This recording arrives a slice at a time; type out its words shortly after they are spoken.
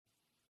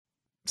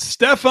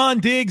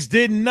Stefon Diggs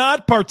did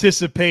not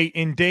participate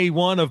in day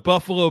one of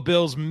Buffalo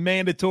Bills'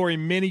 mandatory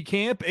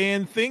minicamp,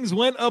 and things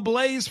went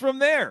ablaze from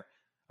there.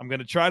 I'm going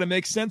to try to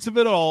make sense of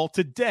it all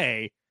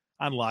today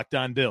on Locked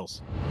On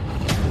Bills.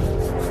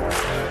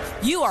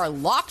 You are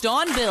Locked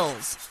On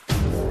Bills,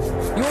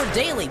 your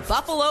daily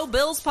Buffalo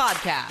Bills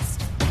podcast.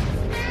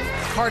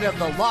 Part of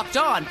the Locked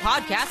On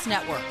Podcast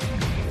Network,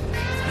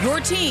 your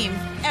team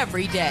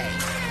every day.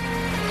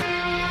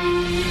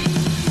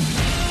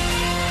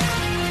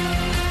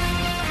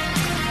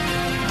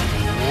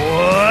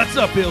 What's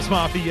up, Bills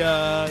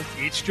Mafia?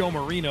 It's Joe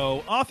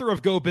Marino, author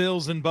of Go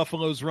Bills and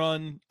Buffalo's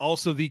Run,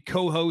 also the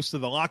co-host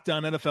of the Locked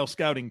On NFL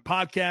Scouting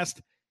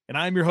podcast, and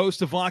I'm your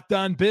host of Locked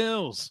On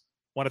Bills.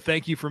 Want to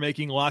thank you for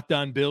making Locked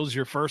On Bills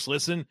your first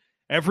listen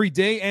every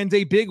day, and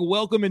a big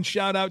welcome and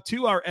shout out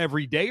to our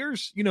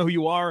everydayers. You know who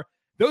you are.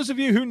 Those of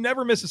you who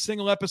never miss a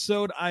single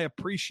episode, I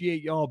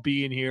appreciate y'all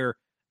being here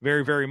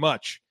very, very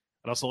much.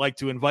 I'd also like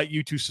to invite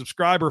you to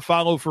subscribe or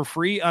follow for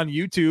free on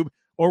YouTube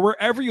or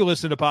wherever you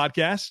listen to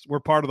podcasts. We're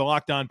part of the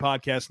Locked On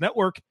Podcast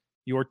Network,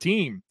 your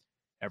team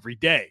every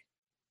day.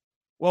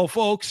 Well,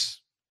 folks,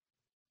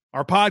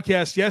 our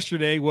podcast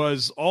yesterday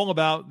was all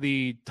about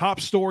the top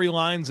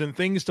storylines and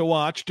things to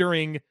watch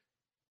during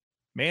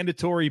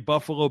mandatory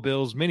Buffalo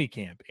Bills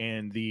minicamp.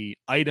 And the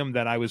item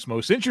that I was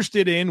most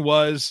interested in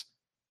was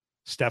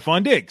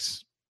Stefon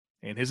Diggs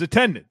and his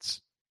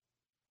attendance.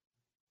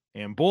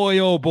 And boy,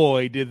 oh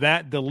boy, did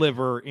that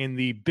deliver in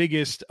the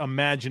biggest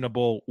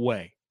imaginable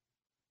way.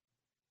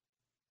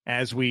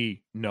 As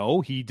we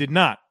know, he did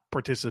not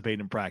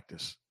participate in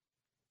practice.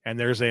 And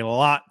there's a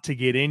lot to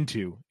get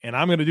into. And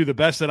I'm going to do the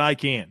best that I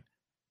can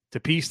to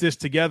piece this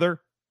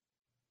together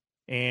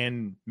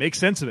and make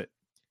sense of it.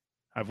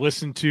 I've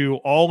listened to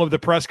all of the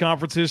press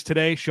conferences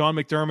today. Sean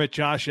McDermott,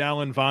 Josh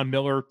Allen, Von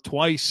Miller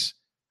twice.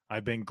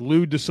 I've been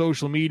glued to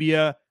social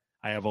media.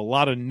 I have a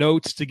lot of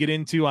notes to get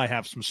into. I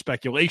have some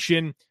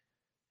speculation.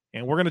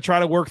 And we're going to try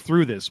to work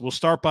through this. We'll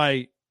start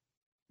by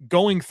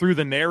going through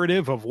the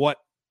narrative of what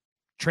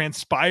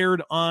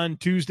transpired on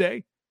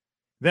Tuesday.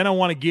 Then I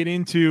want to get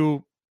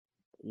into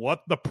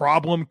what the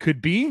problem could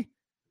be.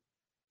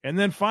 And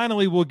then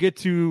finally, we'll get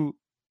to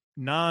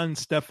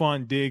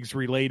non-Stefon Diggs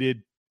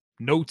related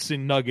notes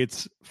and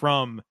nuggets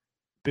from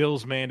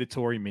Bills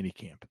mandatory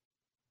minicamp.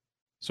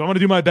 So I'm going to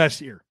do my best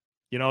here.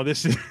 You know,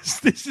 this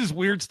is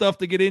weird stuff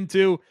to get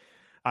into.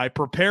 I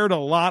prepared a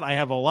lot. I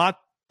have a lot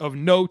of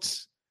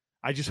notes.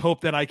 I just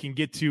hope that I can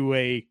get to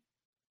a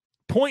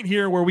point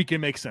here where we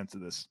can make sense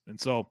of this. And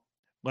so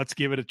let's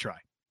give it a try.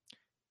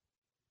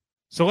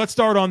 So let's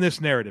start on this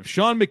narrative.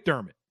 Sean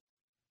McDermott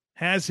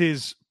has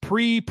his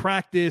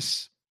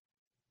pre-practice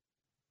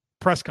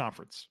press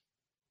conference.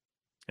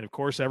 And of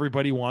course,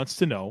 everybody wants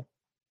to know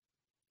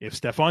if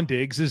Stefon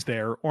Diggs is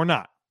there or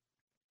not.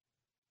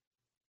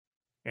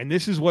 And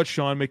this is what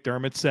Sean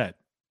McDermott said.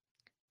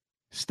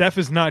 Steph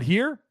is not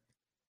here.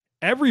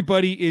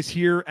 Everybody is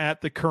here at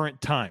the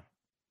current time.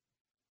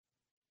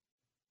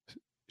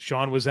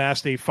 Sean was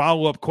asked a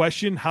follow-up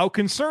question. How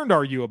concerned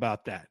are you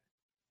about that?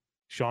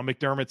 Sean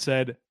McDermott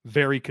said,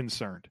 very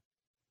concerned.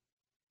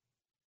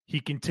 He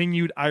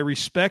continued, I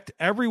respect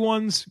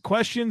everyone's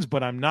questions,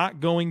 but I'm not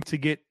going to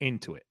get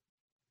into it.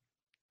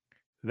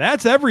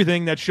 That's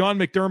everything that Sean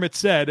McDermott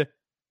said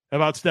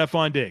about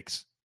Stefon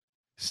Diggs.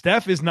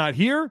 Steph is not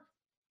here.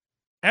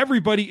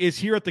 Everybody is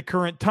here at the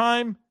current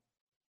time.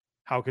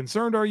 How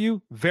concerned are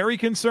you? Very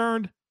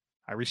concerned.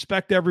 I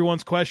respect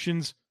everyone's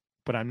questions,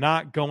 but I'm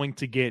not going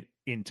to get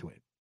into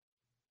it.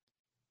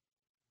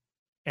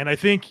 And I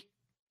think,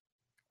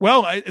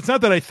 well, it's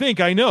not that I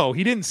think, I know.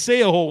 He didn't say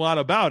a whole lot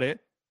about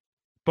it,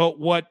 but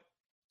what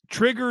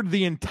triggered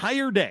the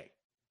entire day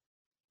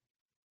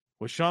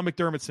was Sean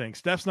McDermott saying,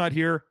 Steph's not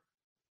here,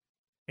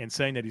 and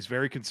saying that he's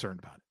very concerned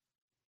about it.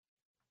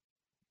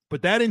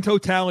 But that in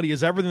totality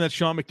is everything that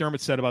Sean McDermott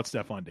said about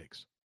Stefon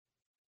Diggs.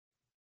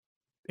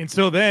 And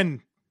so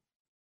then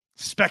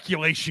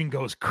speculation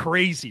goes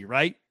crazy,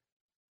 right?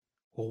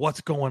 Well, what's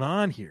going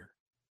on here?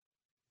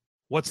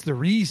 What's the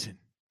reason?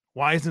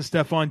 Why isn't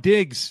Stefon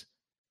Diggs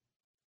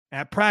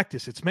at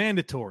practice? It's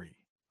mandatory.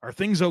 Are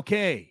things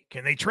okay?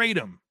 Can they trade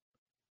him?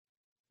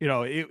 You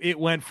know, it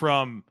went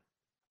from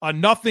a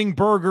nothing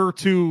burger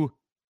to,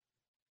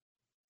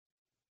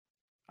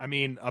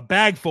 a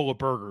bag full of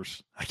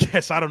burgers. I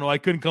guess, I don't know. I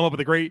couldn't come up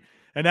with a great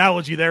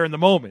analogy there in the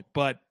moment,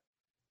 but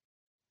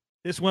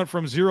this went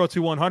from 0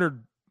 to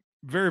 100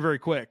 very, very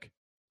quick.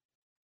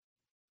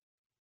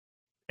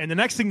 And the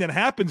next thing that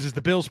happens is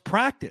the Bills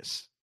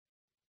practice.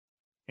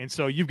 And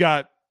so you've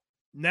got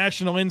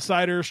national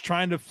insiders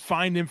trying to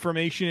find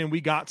information, and we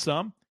got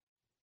some.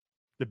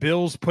 The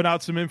Bills put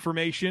out some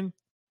information.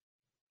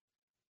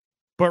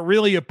 But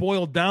really it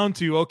boiled down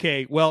to,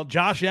 okay, well,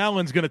 Josh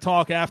Allen's going to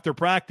talk after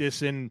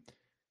practice, and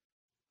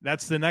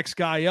that's the next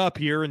guy up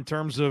here in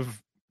terms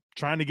of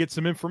trying to get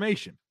some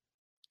information.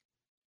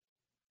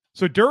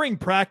 So during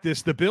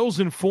practice, the Bills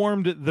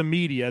informed the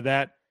media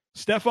that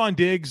Stefon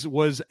Diggs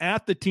was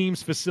at the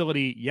team's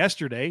facility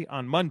yesterday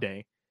on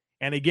Monday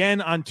and again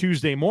on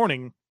Tuesday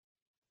morning,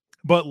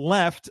 but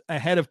left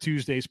ahead of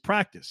Tuesday's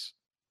practice.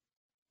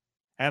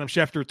 Adam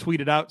Schefter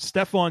tweeted out,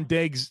 Stefon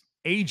Diggs'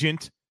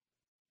 agent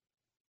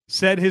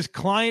said his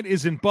client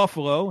is in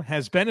Buffalo,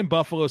 has been in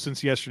Buffalo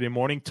since yesterday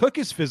morning, took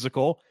his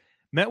physical,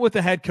 met with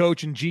the head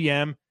coach and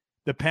GM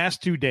the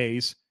past 2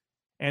 days,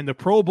 and the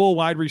Pro Bowl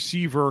wide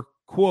receiver,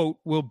 quote,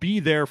 will be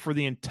there for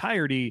the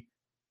entirety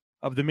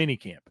of the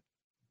minicamp.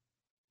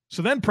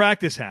 So then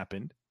practice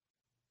happened.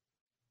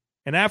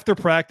 And after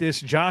practice,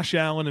 Josh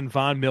Allen and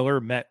Von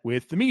Miller met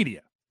with the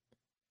media.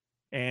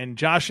 And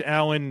Josh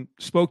Allen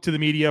spoke to the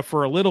media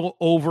for a little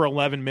over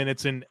 11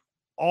 minutes, and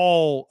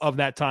all of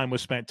that time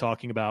was spent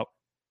talking about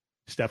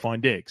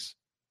Stefon Diggs.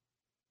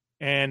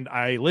 And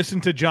I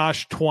listened to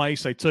Josh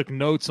twice. I took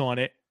notes on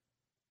it.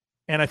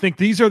 And I think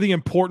these are the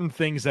important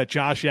things that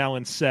Josh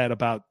Allen said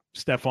about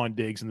Stefon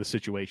Diggs in the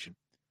situation.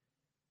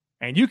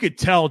 And you could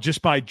tell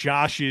just by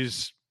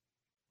Josh's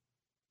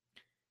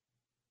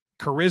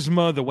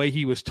charisma, the way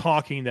he was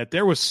talking, that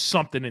there was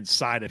something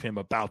inside of him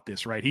about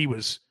this, right? He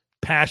was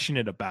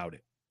passionate about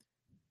it.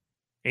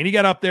 And he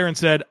got up there and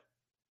said,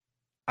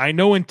 I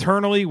know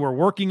internally we're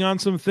working on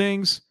some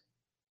things.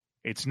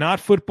 It's not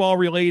football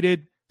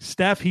related.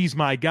 Steph, he's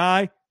my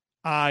guy.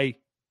 I,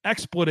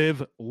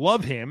 expletive,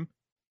 love him.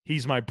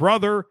 He's my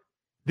brother.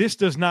 This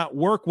does not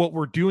work what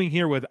we're doing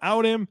here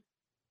without him.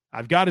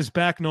 I've got his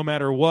back no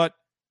matter what.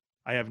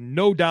 I have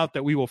no doubt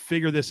that we will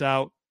figure this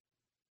out.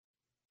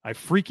 I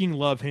freaking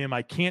love him.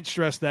 I can't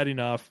stress that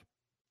enough.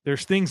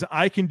 There's things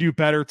I can do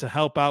better to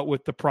help out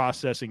with the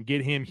process and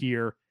get him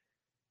here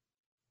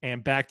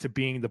and back to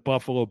being the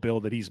Buffalo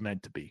Bill that he's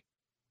meant to be.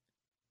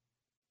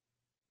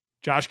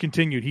 Josh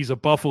continued, he's a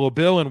Buffalo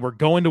Bill and we're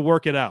going to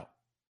work it out.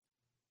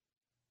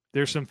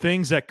 There's some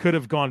things that could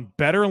have gone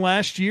better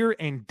last year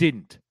and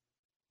didn't.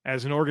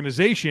 As an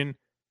organization,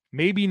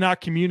 maybe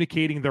not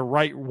communicating the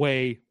right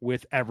way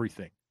with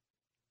everything.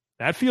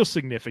 That feels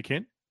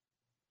significant.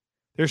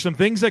 There's some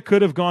things that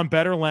could have gone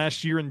better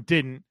last year and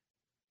didn't.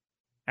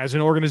 As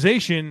an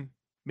organization,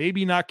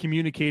 maybe not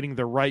communicating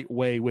the right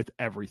way with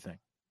everything.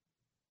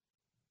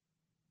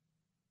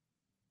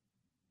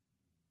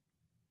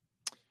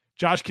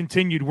 Josh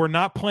continued, we're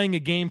not playing a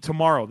game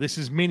tomorrow. This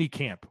is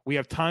minicamp. We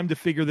have time to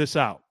figure this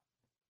out.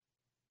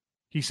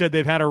 He said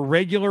they've had a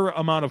regular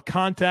amount of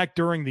contact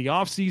during the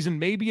offseason,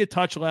 maybe a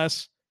touch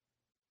less,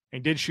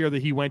 and did share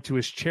that he went to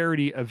his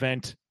charity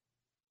event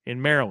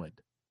in Maryland.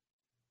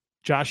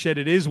 Josh said,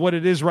 it is what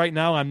it is right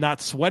now. I'm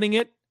not sweating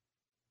it.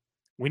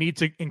 We need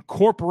to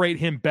incorporate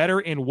him better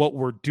in what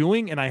we're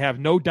doing, and I have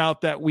no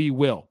doubt that we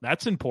will.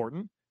 That's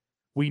important.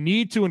 We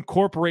need to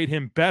incorporate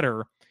him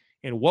better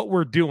in what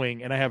we're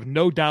doing, and I have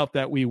no doubt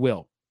that we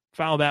will.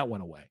 File that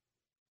one away.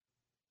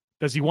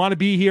 Does he want to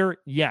be here?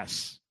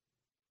 Yes.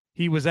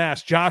 He was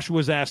asked, Josh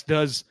was asked,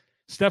 does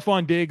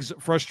Stefon Diggs'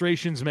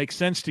 frustrations make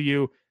sense to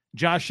you?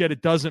 Josh said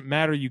it doesn't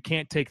matter. You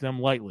can't take them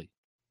lightly.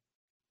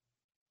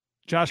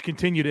 Josh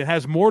continued, it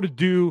has more to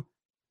do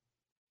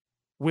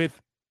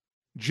with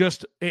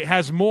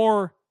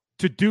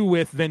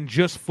than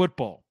just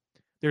football.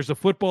 There's a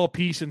football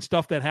piece and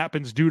stuff that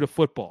happens due to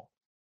football.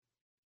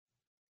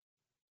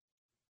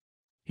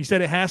 He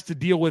said it has to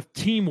deal with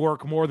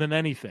teamwork more than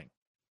anything.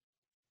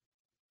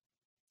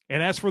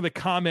 And as for the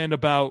comment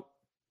about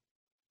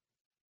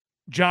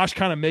Josh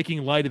kind of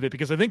making light of it,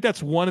 because I think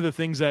that's one of the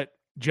things that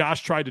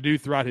Josh tried to do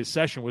throughout his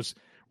session was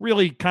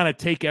really kind of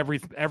take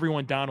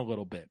everyone down a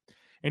little bit.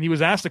 And he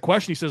was asked a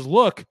question. He says,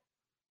 look,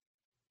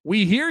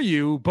 we hear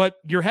you, but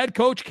your head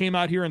coach came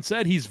out here and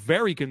said he's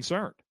very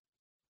concerned.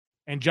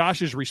 And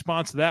Josh's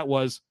response to that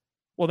was,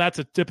 well, that's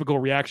a typical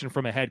reaction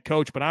from a head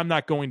coach, but I'm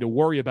not going to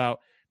worry about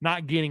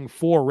not getting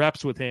 4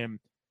 reps with him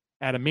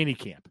at a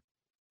minicamp.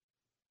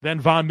 Then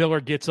Von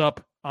Miller gets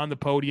up on the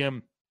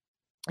podium,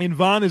 and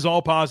Von is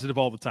all positive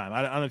all the time.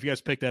 I don't know if you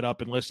guys picked that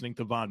up in listening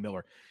to Von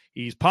Miller.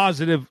 He's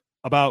positive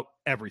about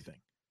everything.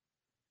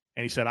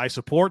 And he said, I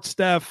support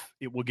Steph.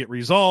 It will get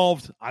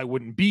resolved. I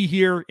wouldn't be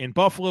here in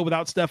Buffalo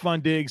without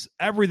Stefon Diggs.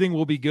 Everything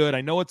will be good.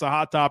 I know it's a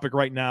hot topic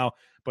right now,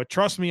 but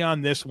trust me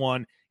on this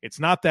one. It's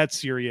not that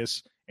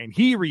serious. And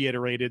he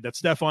reiterated that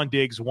Stefon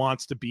Diggs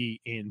wants to be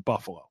in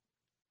Buffalo.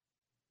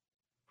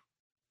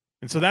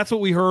 And so that's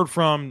what we heard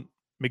from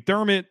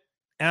McDermott,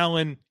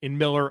 Allen, and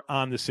Miller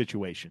on the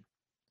situation.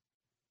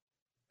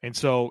 And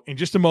so in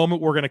just a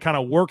moment, we're going to kind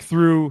of work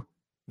through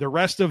the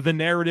rest of the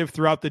narrative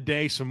throughout the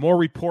day, some more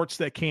reports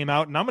that came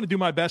out, and I'm going to do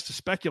my best to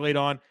speculate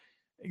on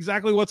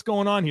exactly what's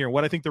going on here,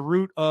 what I think the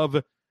root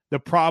of the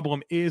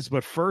problem is.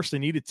 But first, I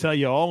need to tell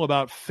you all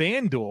about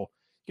FanDuel.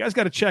 You guys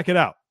got to check it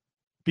out,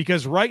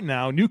 because right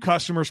now, new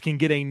customers can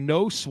get a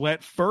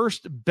no-sweat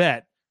first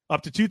bet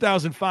up to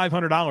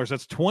 $2,500.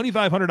 That's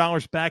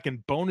 $2,500 back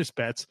in bonus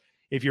bets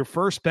if your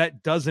first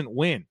bet doesn't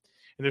win.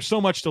 And there's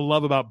so much to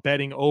love about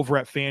betting over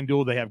at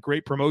FanDuel. They have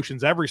great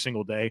promotions every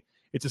single day.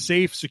 It's a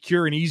safe,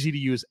 secure, and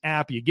easy-to-use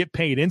app. You get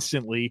paid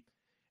instantly,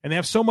 and they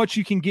have so much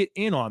you can get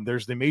in on.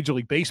 There's the Major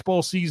League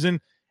Baseball season,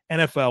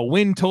 NFL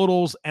win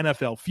totals,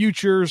 NFL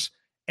futures,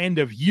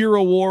 end-of-year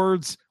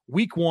awards.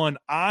 Week 1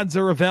 odds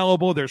are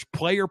available. There's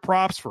player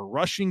props for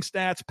rushing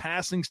stats,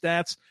 passing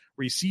stats,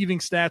 receiving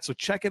stats. So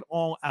check it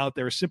all out.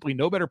 There is simply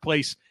no better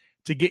place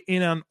to get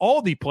in on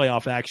all the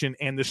playoff action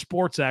and the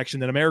sports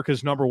action that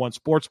America's number one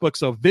sportsbook.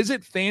 So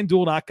visit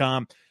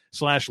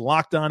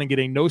FanDuel.com/lockedon and get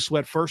a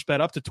no-sweat first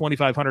bet up to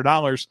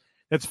 $2,500.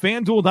 That's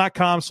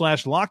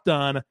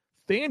FanDuel.com/lockedon.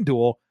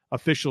 FanDuel,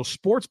 official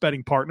sports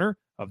betting partner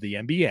of the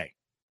NBA.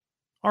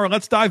 All right,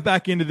 let's dive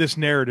back into this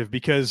narrative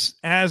because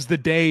as the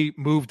day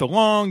moved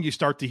along, you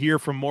start to hear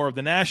from more of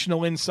the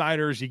national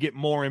insiders. You get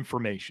more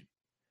information.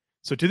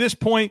 So to this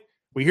point,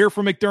 we hear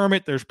from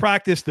McDermott. There's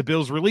practice. The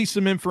Bills release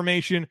some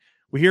information.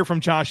 We hear from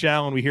Josh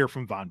Allen. We hear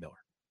from Von Miller.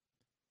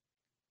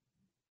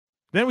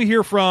 Then we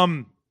hear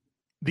from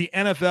the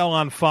NFL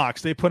on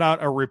Fox. They put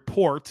out a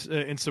report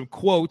and some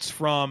quotes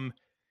from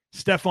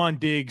Stefon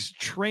Diggs'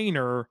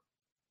 trainer,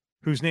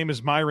 whose name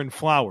is Myron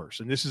Flowers.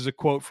 And this is a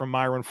quote from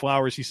Myron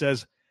Flowers. He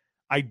says,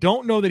 "I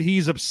don't know that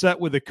he's upset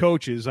with the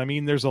coaches. I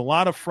mean, there's a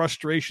lot of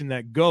frustration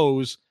that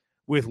goes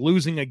with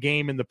losing a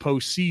game in the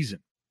postseason."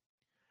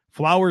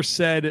 Flowers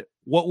said,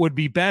 "What would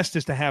be best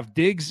is to have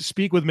Diggs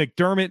speak with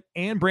McDermott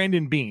and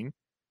Brandon Beane.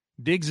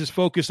 Diggs is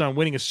focused on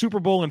winning a Super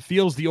Bowl and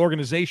feels the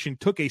organization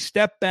took a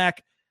step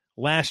back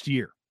last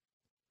year."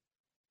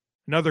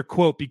 Another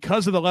quote,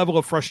 "Because of the level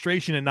of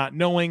frustration and not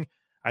knowing,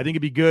 I think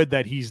it'd be good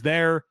that he's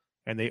there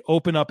and they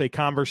open up a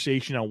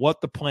conversation on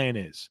what the plan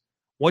is.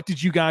 What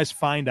did you guys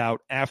find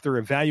out after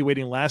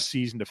evaluating last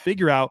season to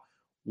figure out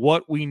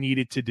what we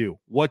needed to do?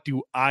 What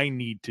do I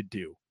need to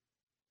do?"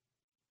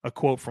 A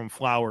quote from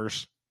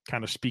Flowers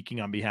kind of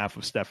speaking on behalf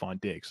of Stefon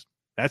Diggs.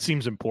 That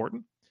seems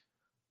important.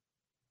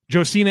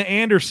 Josina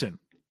Anderson,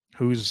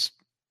 who's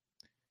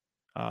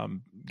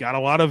got a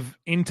lot of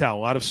intel, a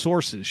lot of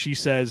sources. She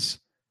says,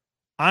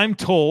 "I'm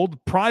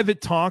told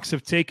private talks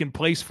have taken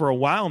place for a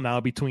while now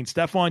between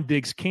Stefon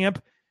Diggs'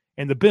 camp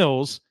and the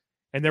Bills,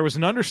 and there was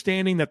an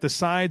understanding that the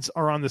sides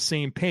are on the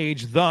same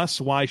page, thus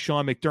why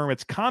Sean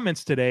McDermott's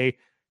comments today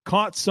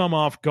caught some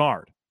off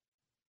guard.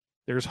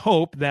 There's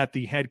hope that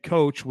the head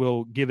coach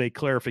will give a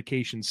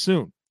clarification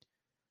soon.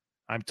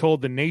 I'm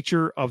told the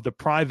nature of the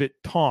private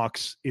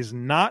talks is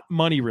not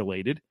money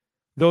related,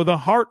 though the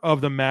heart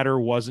of the matter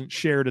wasn't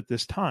shared at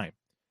this time.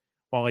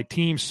 While a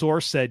team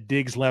source said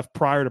Diggs left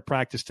prior to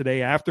practice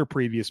today after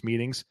previous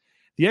meetings,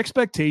 the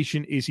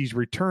expectation is he's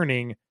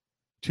returning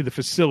to the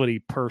facility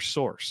per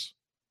source."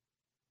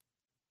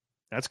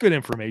 That's good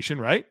information,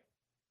 right?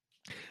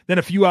 Then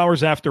a few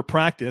hours after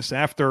practice,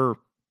 after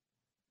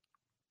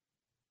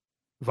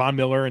Von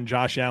Miller and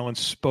Josh Allen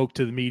spoke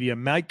to the media,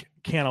 Mike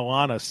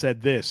Canalana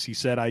said this. He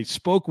said, "I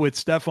spoke with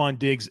Stefon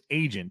Diggs'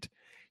 agent.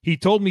 He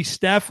told me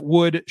Steph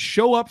would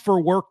show up for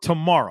work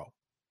tomorrow.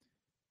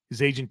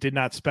 His agent did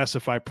not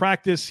specify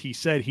practice. He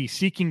said he's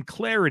seeking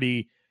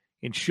clarity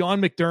in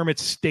Sean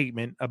McDermott's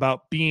statement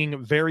about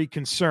being very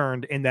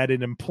concerned and that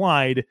it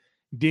implied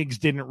Diggs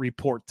didn't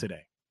report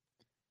today."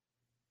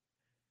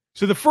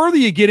 So the further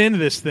you get into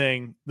this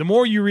thing, the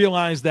more you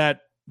realize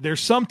that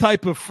there's some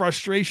type of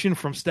frustration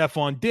from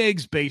Stefon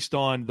Diggs based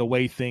on the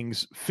way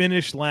things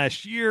finished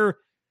last year,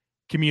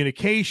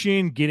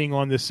 communication, getting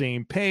on the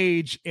same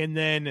page, and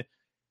then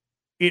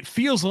it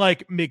feels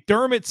like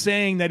McDermott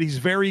saying that he's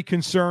very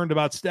concerned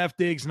about Steph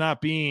Diggs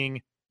not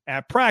being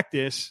at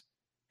practice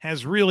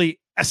has really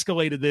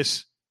escalated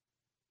this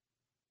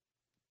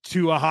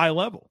to a high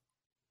level.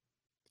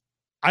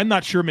 I'm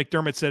not sure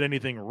McDermott said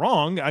anything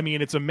wrong. I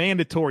mean, it's a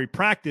mandatory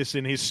practice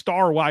and his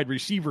star wide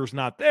receiver is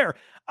not there.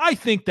 I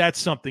think that's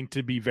something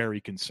to be very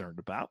concerned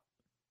about.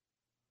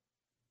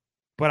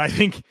 But I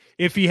think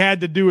if he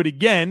had to do it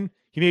again,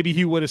 maybe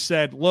he would have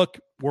said, "Look,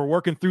 we're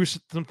working through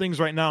some things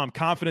right now. I'm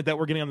confident that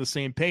we're getting on the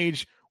same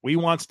page. We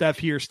want Steph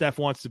here. Steph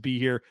wants to be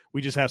here.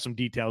 We just have some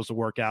details to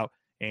work out.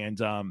 And,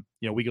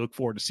 we look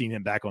forward to seeing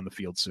him back on the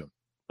field soon."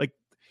 Like,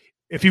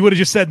 if he would have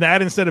just said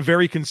that instead of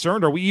very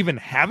concerned, are we even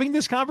having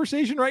this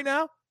conversation right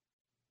now?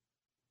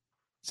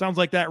 Sounds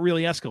like that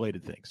really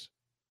escalated things.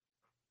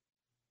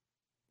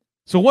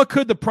 So what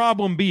could the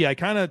problem be? I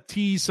kind of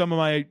tease some of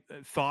my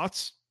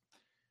thoughts.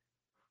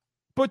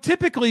 But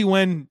typically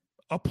when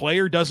a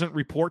player doesn't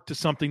report to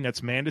something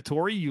that's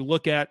mandatory, you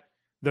look at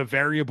the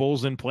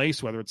variables in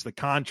place, whether it's the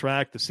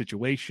contract, the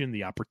situation,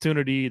 the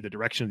opportunity, the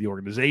direction of the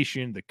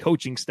organization, the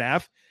coaching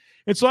staff.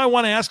 And so I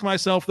want to ask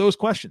myself those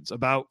questions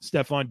about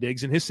Stefon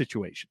Diggs and his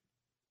situation.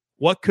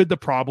 What could the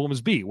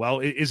problems be? Well,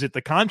 is it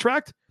the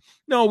contract?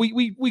 No,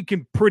 we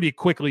can pretty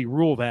quickly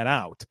rule that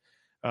out.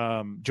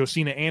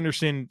 Josina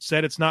Anderson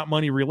said it's not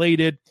money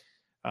related.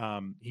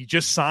 He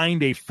just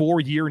signed a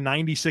 4-year,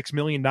 $96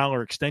 million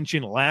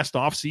extension last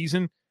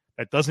offseason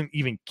that doesn't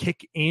even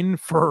kick in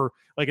for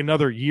like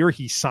another year.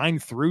 He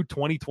signed through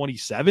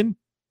 2027.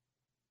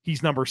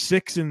 He's number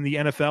 6 in the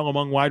NFL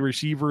among wide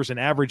receivers in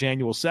average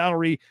annual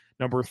salary,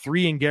 number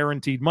 3 in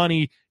guaranteed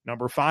money,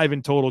 number 5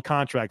 in total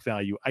contract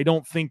value. I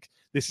don't think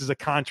this is a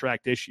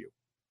contract issue.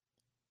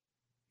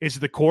 Is it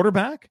the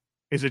quarterback?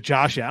 Is it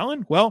Josh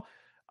Allen? Well,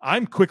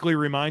 I'm quickly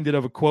reminded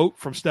of a quote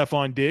from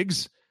Stefon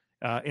Diggs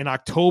in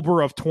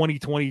October of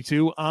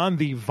 2022 on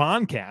the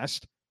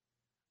Voncast,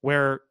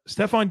 where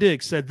Stefon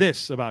Diggs said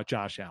this about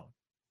Josh Allen.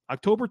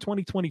 October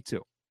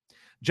 2022.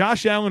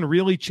 "Josh Allen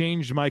really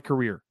changed my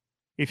career.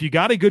 If you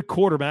got a good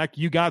quarterback,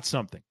 you got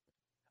something.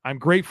 I'm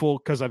grateful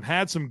because I've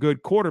had some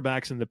good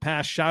quarterbacks in the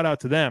past. Shout out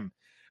to them.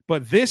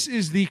 But this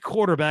is the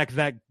quarterback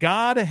that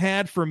God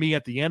had for me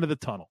at the end of the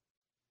tunnel.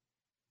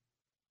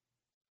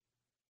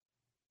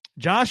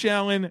 Josh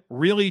Allen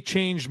really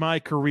changed my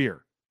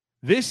career.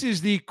 This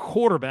is the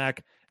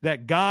quarterback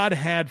that God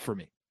had for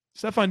me.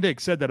 Stefon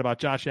Diggs said that about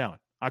Josh Allen,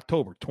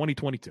 October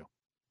 2022.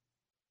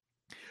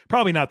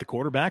 Probably not the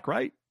quarterback,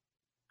 right?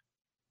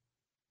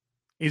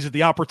 Is it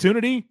the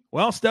opportunity?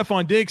 Well,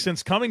 Stefon Diggs,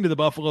 since coming to the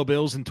Buffalo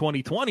Bills in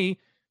 2020,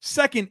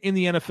 second in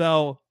the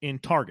NFL in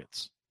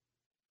targets.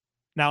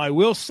 Now, I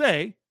will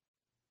say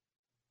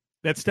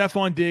that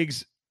Stefon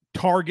Diggs'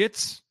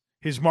 targets,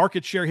 his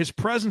market share, his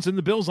presence in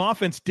the Bills'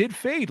 offense did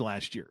fade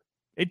last year.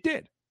 It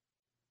did,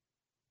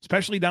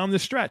 especially down the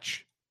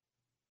stretch.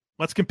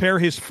 Let's compare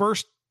his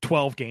first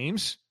 12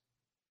 games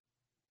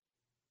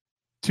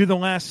to the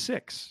last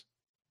 6.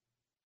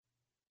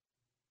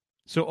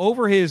 So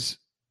over his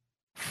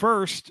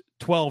first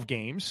 12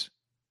 games,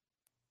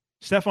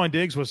 Stefon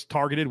Diggs was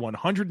targeted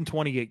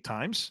 128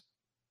 times,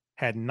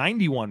 had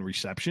 91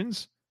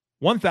 receptions,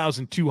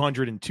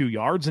 1,202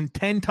 yards, and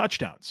 10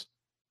 touchdowns.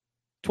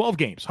 12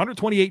 games,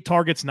 128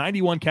 targets,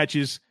 91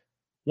 catches,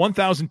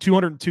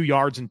 1,202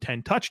 yards, and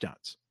 10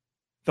 touchdowns.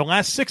 The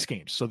last 6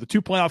 games, so the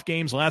 2 playoff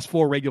games, last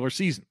 4 regular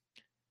season,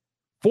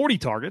 40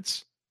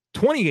 targets,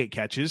 28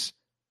 catches,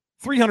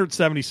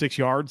 376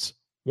 yards,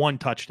 1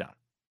 touchdown.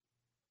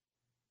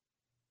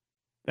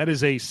 That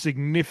is a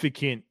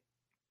significant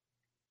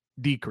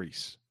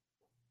decrease.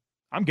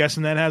 I'm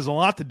guessing that has a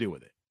lot to do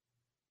with it.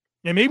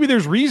 And maybe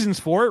there's reasons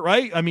for it,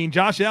 right? I mean,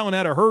 Josh Allen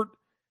had a hurt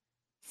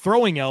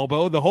throwing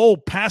elbow. The whole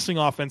passing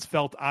offense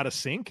felt out of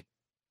sync.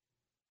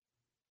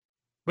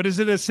 But is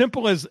it as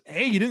simple as,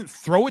 hey, you didn't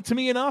throw it to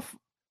me enough?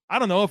 I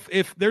don't know.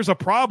 If there's a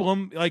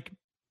problem, like,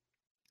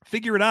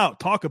 figure it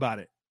out. Talk about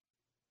it.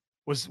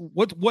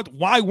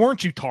 Why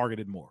weren't you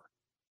targeted more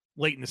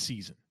late in the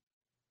season?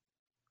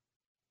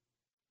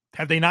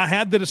 Have they not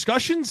had the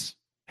discussions?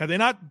 Have they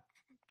not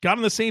got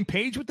on the same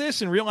page with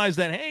this and realized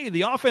that, hey,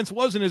 the offense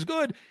wasn't as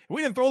good.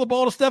 We didn't throw the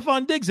ball to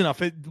Stefon Diggs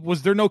enough.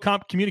 Was there no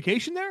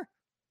communication there?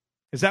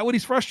 Is that what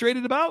he's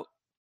frustrated about?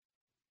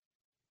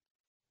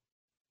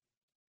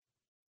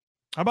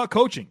 How about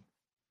coaching?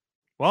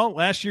 Well,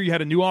 last year you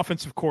had a new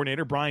offensive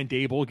coordinator. Brian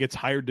Daboll gets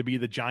hired to be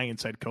the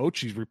Giants head coach.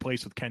 He's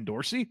replaced with Ken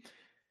Dorsey.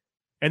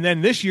 And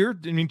then this year,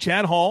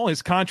 Chad Hall,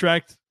 his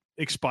contract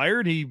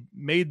expired. He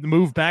made the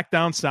move back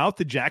down south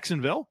to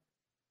Jacksonville.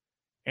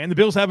 And the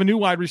Bills have a new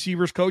wide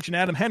receivers coach in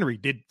Adam Henry.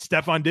 Did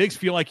Stefon Diggs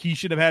feel like he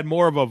should have had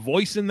more of a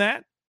voice in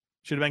that?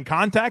 Should have been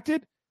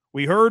contacted?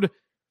 We heard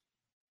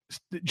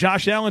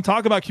Josh Allen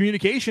talk about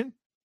communication.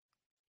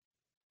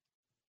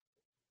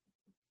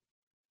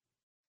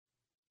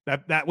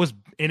 That was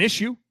an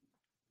issue.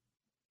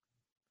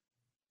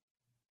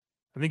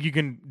 I think you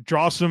can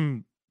draw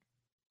some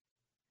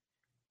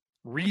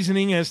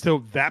reasoning as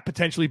to that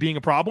potentially being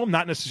a problem.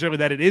 Not necessarily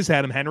that it is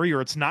Adam Henry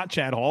or it's not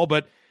Chad Hall,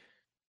 but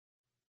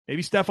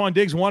maybe Stefon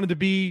Diggs wanted to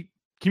be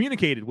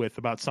communicated with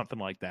about something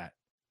like that.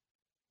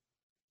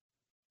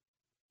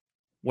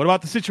 What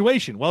about the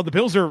situation? Well, the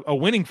Bills are a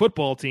winning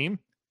football team.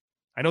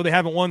 I know they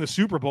haven't won the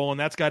Super Bowl, and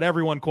that's got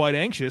everyone quite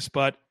anxious,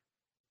 but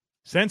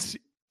since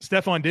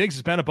Stefon Diggs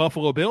has been a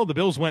Buffalo Bill, the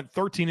Bills went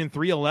 13-3,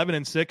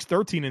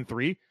 11-6,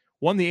 13-3,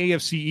 won the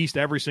AFC East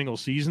every single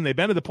season. They've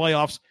been to the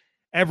playoffs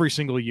every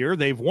single year.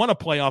 They've won a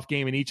playoff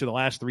game in each of the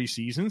last 3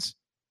 seasons.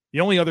 The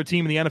only other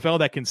team in the NFL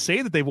that can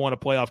say that they've won a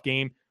playoff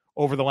game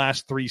over the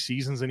last 3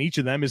 seasons, and each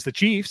of them is the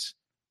Chiefs.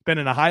 Been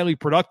in a highly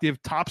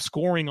productive,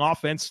 top-scoring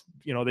offense.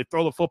 You know, they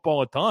throw the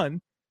football a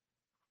ton.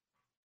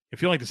 I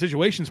feel like the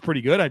situation's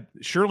pretty good.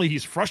 Surely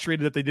he's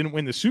frustrated that they didn't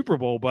win the Super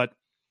Bowl, but,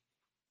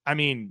 I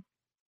mean,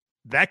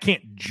 that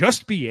can't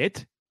just be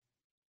it.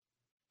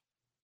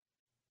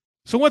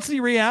 So what's the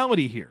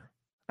reality here?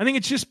 I think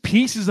it's just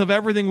pieces of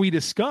everything we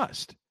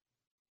discussed.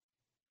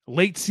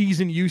 Late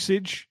season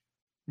usage,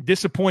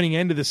 disappointing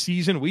end of the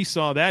season. We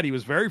saw that. He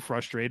was very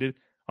frustrated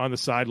on the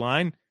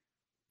sideline,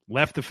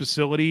 left the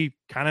facility,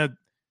 kind of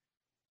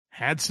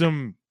had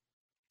some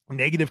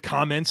negative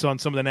comments on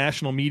some of the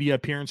national media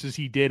appearances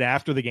he did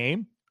after the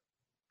game.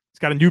 He's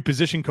got a new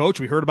position coach.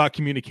 We heard about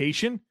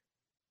communication.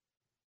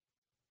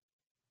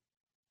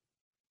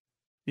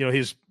 You know,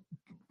 his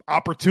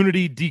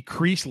opportunity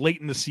decreased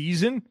late in the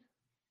season.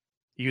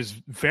 He was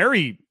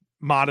very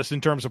modest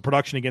in terms of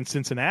production against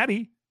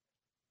Cincinnati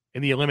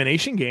in the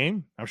elimination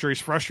game. I'm sure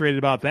he's frustrated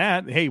about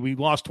that. Hey, we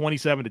lost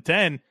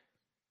 27-10.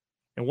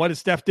 And what did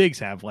Steph Diggs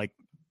have? Like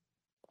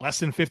less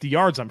than 50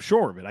 yards, I'm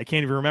sure of it. I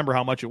can't even remember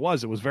how much it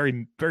was. It was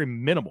very, very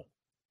minimal.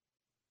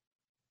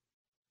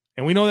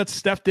 And we know that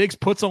Steph Diggs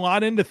puts a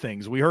lot into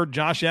things. We heard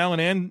Josh Allen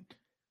and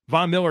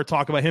Von Miller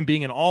talk about him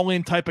being an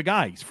all-in type of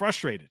guy. He's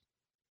frustrated.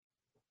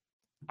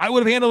 I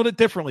would have handled it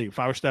differently if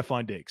I were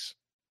Stefon Diggs.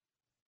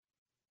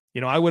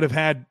 You know, I would have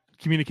had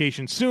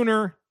communication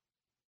sooner.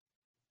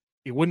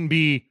 It wouldn't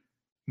be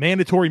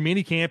mandatory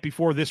minicamp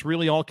before this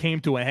really all came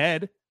to a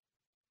head.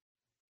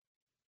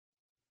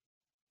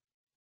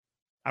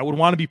 I would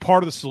want to be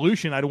part of the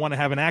solution. I'd want to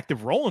have an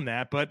active role in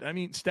that. But, I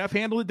mean, Steph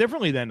handled it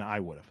differently than I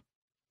would have.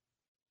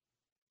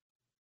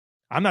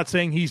 I'm not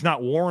saying he's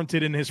not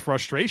warranted in his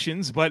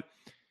frustrations, but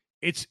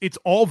it's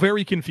all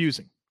very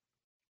confusing.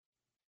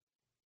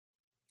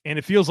 And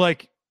it feels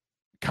like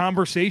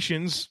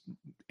conversations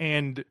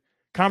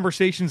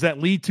that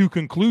lead to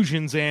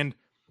conclusions and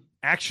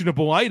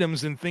actionable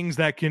items and things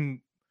that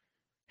can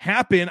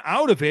happen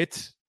out of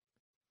it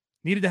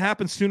needed to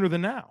happen sooner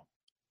than now.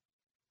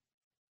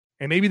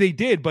 And maybe they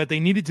did, but they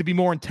needed to be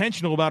more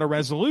intentional about a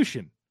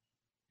resolution.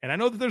 And I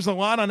know that there's a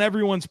lot on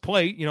everyone's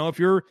plate. You know, if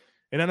you're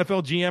an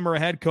NFL GM or a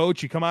head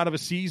coach, you come out of a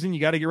season, you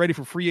got to get ready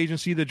for free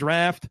agency, the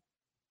draft,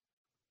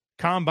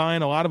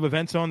 combine, a lot of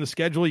events on the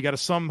schedule. You got to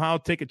somehow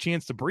take a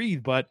chance to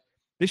breathe, but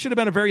this should have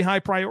been a very high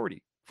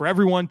priority for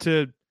everyone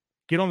to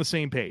get on the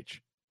same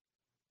page.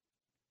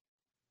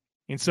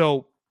 And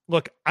so,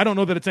 look, I don't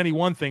know that it's any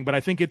one thing, but I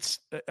think it's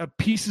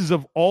pieces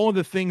of all of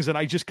the things that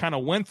I just kind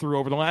of went through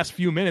over the last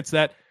few minutes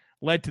that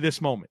led to this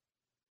moment.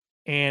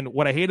 And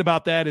what I hate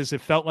about that is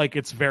it felt like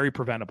it's very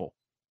preventable.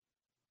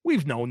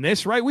 We've known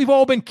this, right? We've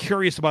all been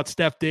curious about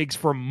Steph Diggs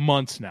for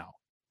months now.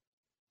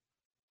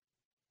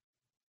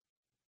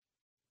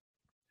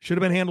 Should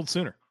have been handled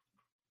sooner.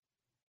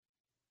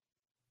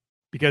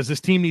 Because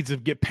this team needs to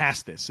get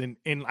past this. And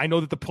I know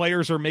that the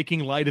players are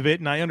making light of it,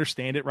 and I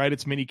understand it, right?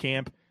 It's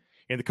minicamp.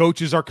 And the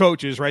coaches are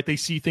coaches, right? They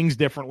see things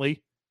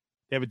differently.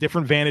 They have a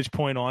different vantage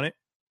point on it.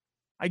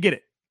 I get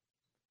it.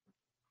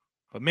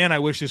 But, man, I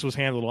wish this was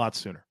handled a lot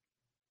sooner.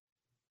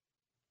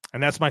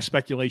 And that's my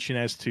speculation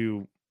as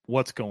to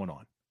what's going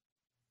on.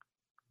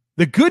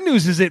 The good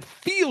news is it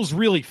feels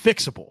really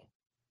fixable,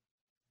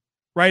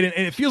 right? And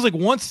it feels like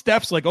once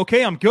Steph's like,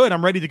 okay, I'm good,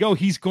 I'm ready to go,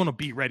 he's going to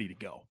be ready to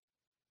go.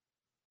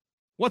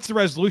 What's the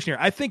resolution here?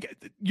 I think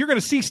you're going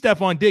to see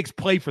Stefon Diggs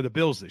play for the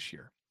Bills this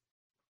year.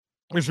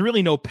 There's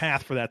really no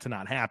path for that to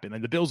not happen.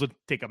 And the Bills would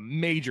take a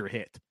major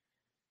hit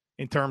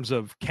in terms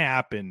of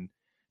cap and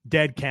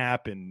dead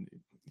cap, and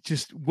it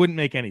just wouldn't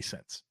make any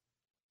sense.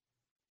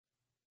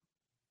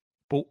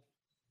 But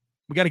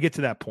we got to get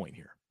to that point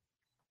here.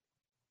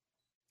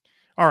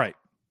 All right.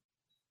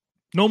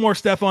 No more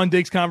Stefon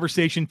Diggs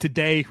conversation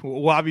today.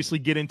 We'll obviously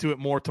get into it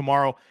more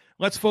tomorrow.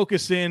 Let's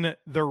focus in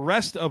the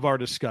rest of our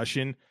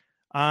discussion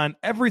on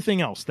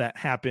everything else that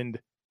happened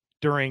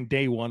during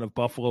day one of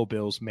Buffalo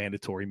Bills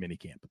mandatory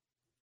minicamp.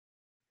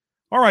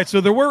 All right,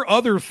 so there were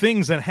other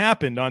things that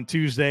happened on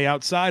Tuesday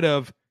outside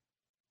of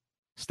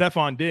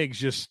Stefon Diggs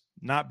just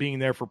not being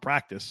there for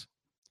practice.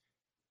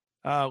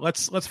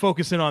 Let's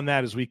focus in on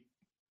that as we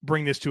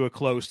bring this to a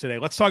close today.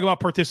 Let's talk about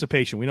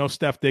participation. We know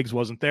Steph Diggs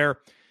wasn't there.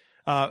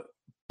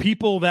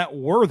 People that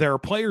were there,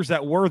 players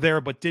that were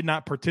there but did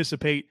not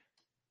participate: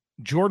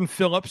 Jordan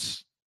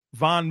Phillips,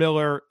 Von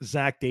Miller,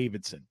 Zach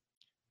Davidson.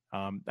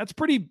 That's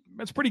pretty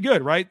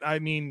good, right? I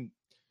mean,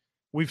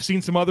 we've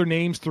seen some other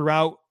names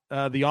throughout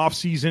the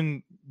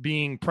offseason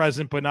being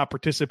present but not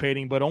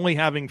participating, but only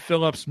having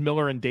Phillips,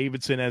 Miller, and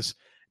Davidson as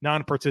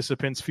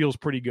non-participants feels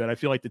pretty good. I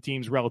feel like the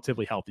team's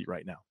relatively healthy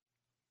right now.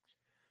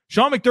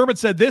 Sean McDermott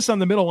said this on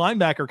the middle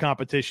linebacker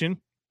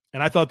competition,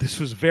 and I thought this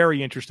was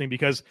very interesting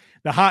because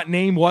the hot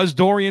name was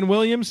Dorian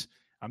Williams.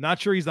 I'm not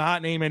sure he's the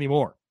hot name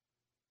anymore.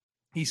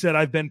 He said,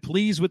 I've been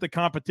pleased with the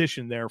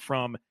competition there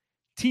from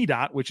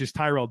T-Dot, which is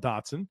Tyrell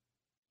Dotson,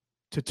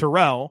 to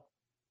Terrell,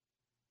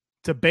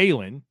 to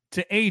Balin,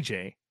 to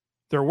AJ.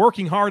 They're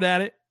working hard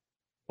at it.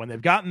 When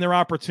they've gotten their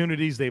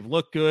opportunities, they've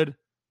looked good.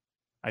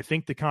 I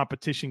think the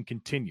competition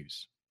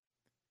continues.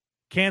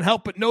 Can't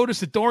help but notice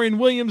that Dorian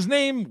Williams'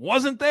 name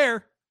wasn't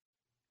there.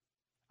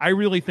 I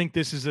really think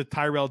this is a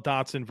Tyrell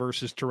Dotson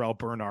versus Terrell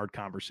Bernard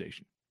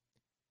conversation.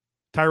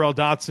 Tyrell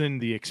Dotson,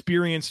 the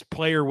experienced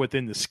player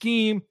within the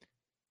scheme.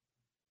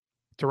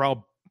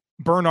 Terrell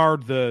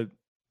Bernard, the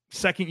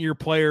second-year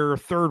player,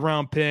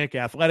 third-round pick,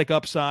 athletic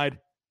upside.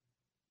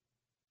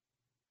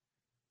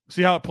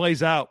 See how it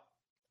plays out.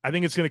 I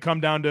think it's going to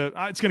come down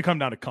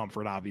to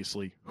comfort,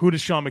 obviously. Who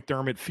does Sean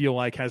McDermott feel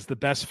like has the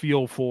best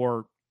feel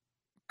for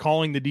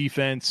calling the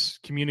defense,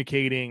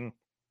 communicating,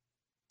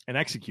 and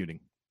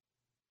executing?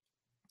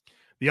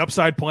 The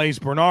upside plays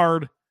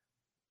Bernard.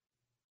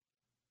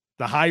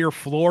 The higher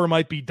floor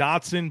might be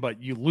Dotson,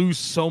 but you lose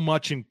so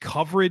much in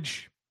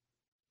coverage.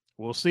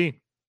 We'll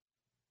see.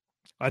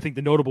 I think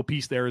the notable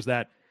piece there is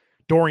that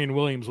Dorian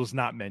Williams was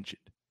not mentioned.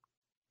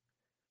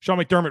 Sean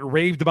McDermott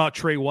raved about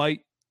Trey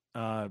White.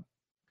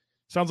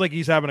 Sounds like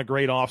he's having a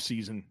great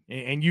offseason.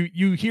 And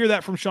you hear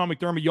that from Sean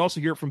McDermott. You also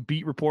hear it from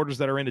beat reporters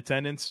that are in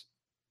attendance.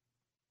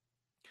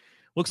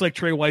 Looks like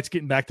Trey White's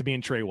getting back to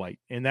being Trey White,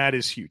 and that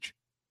is huge.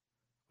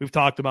 We've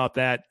talked about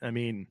that. I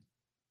mean,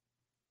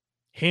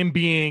 him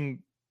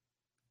being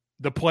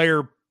the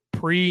player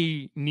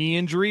pre-knee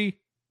injury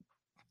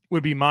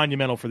would be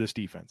monumental for this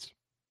defense.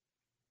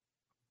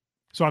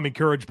 So I'm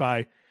encouraged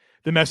by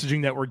the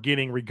messaging that we're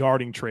getting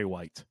regarding Trey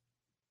White.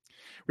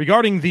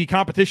 Regarding the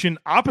competition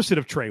opposite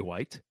of Trey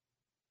White,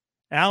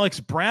 Alex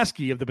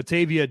Brasky of the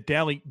Batavia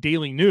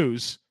Daily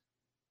News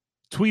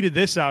tweeted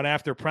this out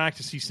after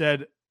practice. He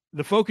said,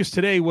 the focus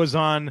today was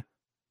on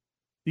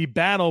the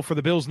battle for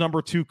the Bills'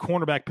 number 2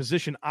 cornerback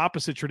position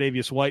opposite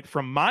Tre'Davious White.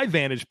 From my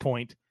vantage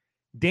point,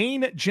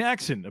 Dane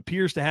Jackson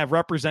appears to have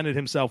represented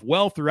himself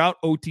well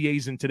throughout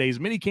OTAs in today's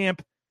minicamp.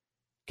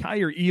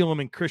 Kyer Elam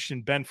and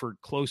Christian Benford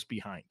close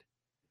behind.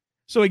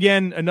 So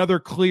again, another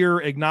clear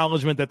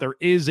acknowledgement that there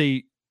is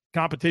a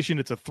competition.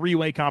 It's a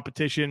three-way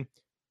competition.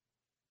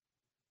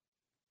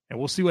 And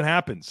we'll see what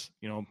happens.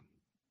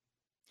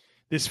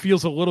 This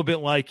feels a little bit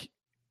like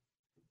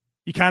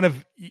you kind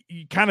of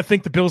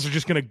think the Bills are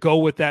just going to go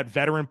with that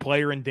veteran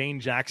player in Dane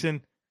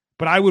Jackson,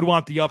 but I would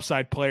want the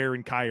upside player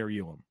in Kyer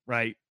Elam,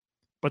 right?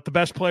 But the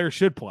best player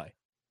should play.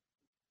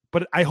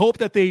 But I hope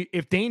that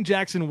if Dane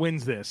Jackson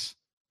wins this,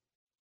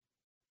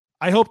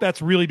 I hope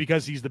that's really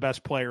because he's the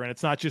best player and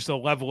it's not just a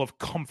level of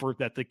comfort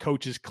that the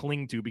coaches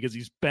cling to because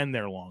he's been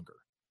there longer.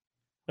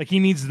 Like he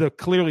needs to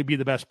clearly be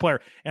the best player.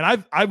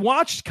 And I've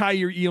watched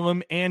Kyer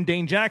Elam and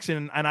Dane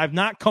Jackson, and I've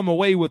not come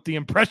away with the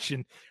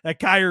impression that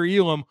Kyer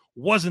Elam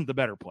wasn't the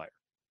better player.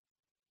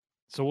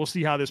 So we'll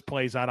see how this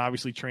plays out.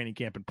 Obviously, training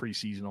camp and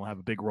preseason will have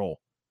a big role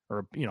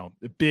or,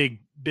 big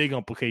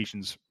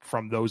implications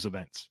from those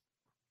events.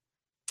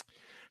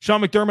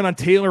 Sean McDermott on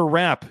Taylor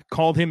Rapp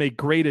called him a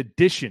great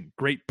addition,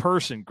 great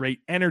person, great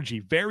energy,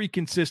 very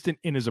consistent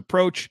in his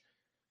approach,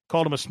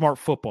 called him a smart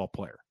football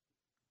player.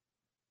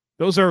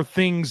 Those are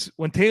things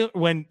when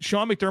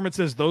Sean McDermott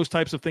says those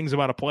types of things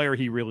about a player,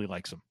 he really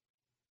likes him.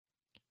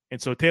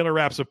 And so Taylor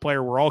Rapp's a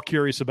player we're all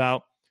curious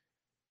about.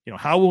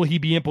 How will he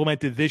be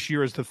implemented this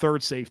year as the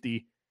third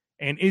safety?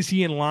 And is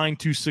he in line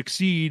to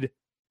succeed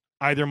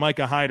either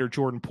Micah Hyde or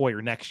Jordan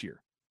Poyer next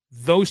year?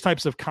 Those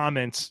types of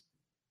comments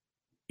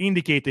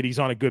indicate that he's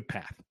on a good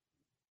path.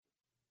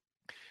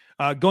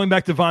 Going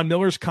back to Von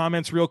Miller's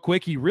comments real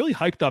quick, he really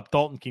hyped up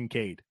Dalton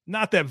Kincaid.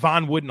 Not that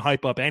Von wouldn't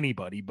hype up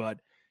anybody, but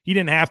he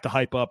didn't have to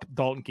hype up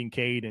Dalton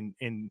Kincaid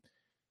and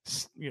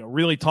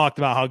really talked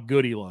about how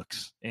good he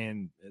looks.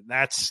 And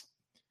that's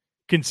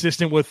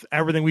consistent with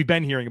everything we've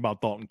been hearing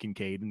about Dalton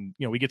Kincaid. And,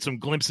 we get some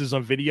glimpses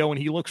on video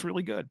and he looks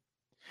really good.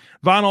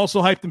 Von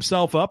also hyped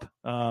himself up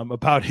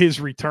about his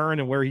return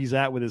and where he's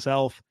at with his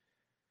health.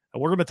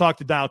 And we're going to talk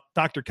to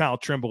Dr. Kyle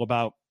Trimble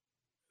about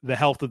the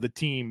health of the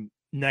team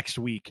next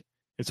week.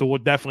 And so we're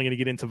definitely going to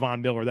get into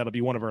Von Miller. That'll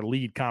be one of our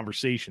lead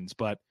conversations.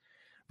 But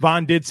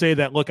Von did say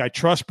that, look, I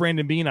trust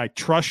Brandon Beane. I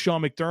trust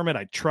Sean McDermott.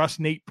 I trust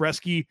Nate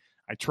Bresky.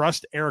 I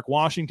trust Eric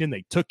Washington.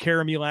 They took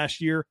care of me last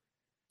year.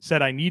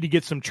 Said I need to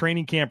get some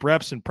training camp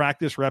reps and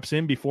practice reps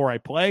in before I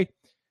play.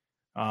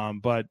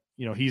 But,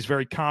 he's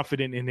very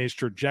confident in his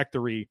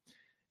trajectory.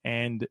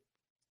 And,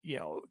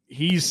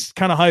 he's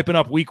kind of hyping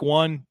up week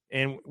one.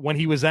 And when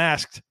he was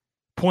asked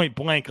point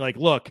blank, like,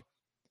 look,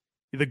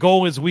 the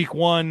goal is week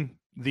one.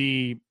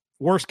 The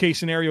worst case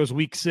scenario is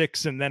week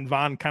 6. And then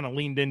Von kind of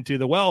leaned into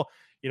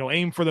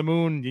aim for the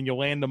moon and you'll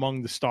land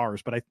among the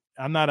stars. But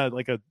I'm not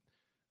a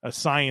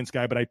science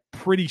guy, but I'm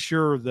pretty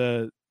sure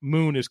the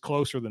moon is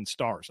closer than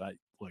stars.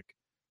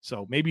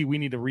 So maybe we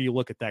need to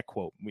relook at that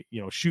quote.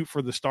 Shoot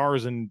for the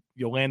stars and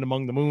you'll land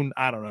among the moon.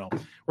 I don't know.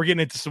 We're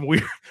getting into some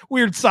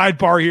weird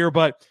sidebar here,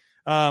 but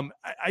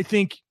I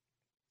think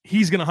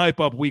he's going to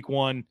hype up week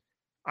one.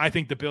 I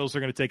think the Bills are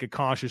going to take a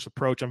cautious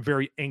approach. I'm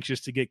very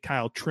anxious to get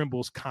Kyle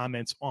Trimble's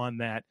comments on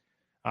that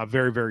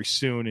very, very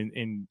soon.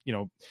 And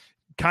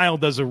Kyle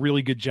does a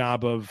really good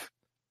job of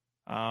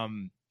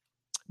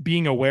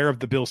being aware of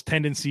the Bills'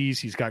 tendencies.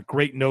 He's got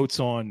great notes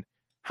on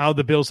how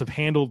the Bills have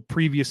handled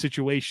previous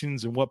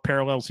situations and what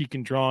parallels he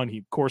can draw. And he,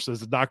 of course,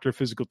 as a doctor of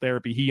physical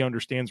therapy, he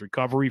understands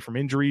recovery from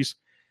injuries.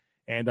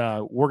 And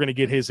we're going to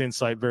get his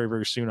insight very,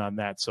 very soon on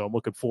that. So I'm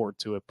looking forward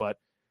to it. But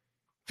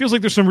feels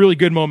like there's some really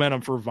good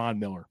momentum for Von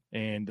Miller.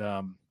 And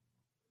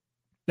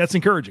that's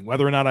encouraging.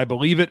 Whether or not I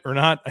believe it or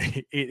not,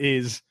 it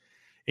is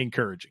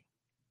encouraging.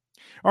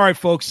 All right,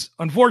 folks.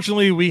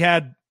 Unfortunately, we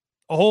had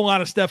a whole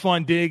lot of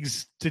Stefon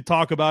Diggs to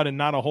talk about and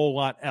not a whole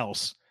lot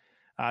else.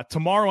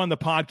 Tomorrow on the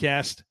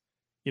podcast,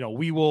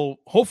 we will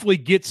hopefully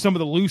get some of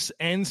the loose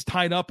ends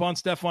tied up on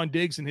Stefon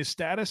Diggs and his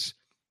status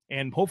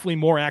and hopefully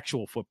more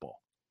actual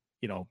football,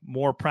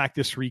 more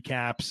practice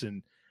recaps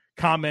and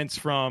comments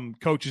from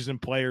coaches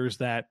and players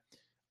that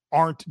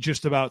aren't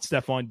just about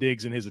Stefon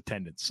Diggs and his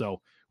attendance.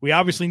 So we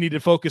obviously need to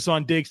focus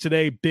on Diggs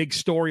today. Big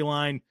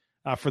storyline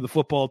for the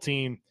football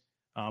team.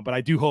 But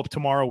I do hope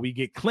tomorrow we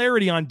get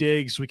clarity on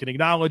Diggs. We can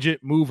acknowledge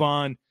it, move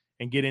on,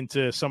 and get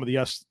into some of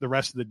the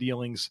rest of the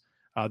dealings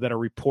that are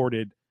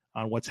reported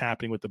on what's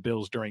happening with the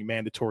Bills during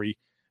mandatory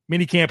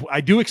minicamp.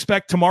 I do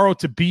expect tomorrow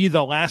to be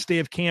the last day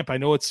of camp. I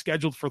know it's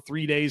scheduled for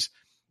 3 days.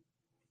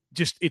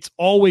 It's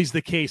always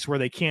the case where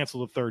they cancel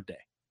the third day.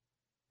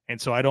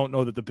 And so I don't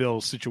know that the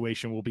Bills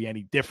situation will be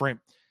any different.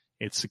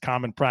 It's a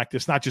common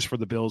practice, not just for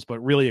the Bills, but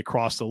really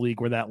across the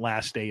league where that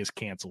last day is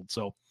canceled.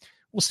 So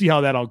we'll see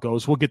how that all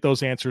goes. We'll get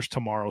those answers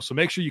tomorrow. So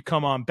make sure you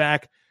come on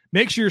back.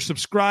 Make sure you're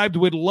subscribed.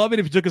 We'd love it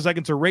if you took a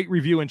second to rate,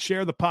 review, and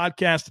share the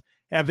podcast.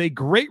 Have a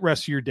great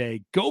rest of your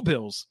day. Go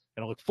Bills.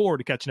 And I look forward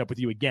to catching up with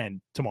you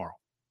again tomorrow.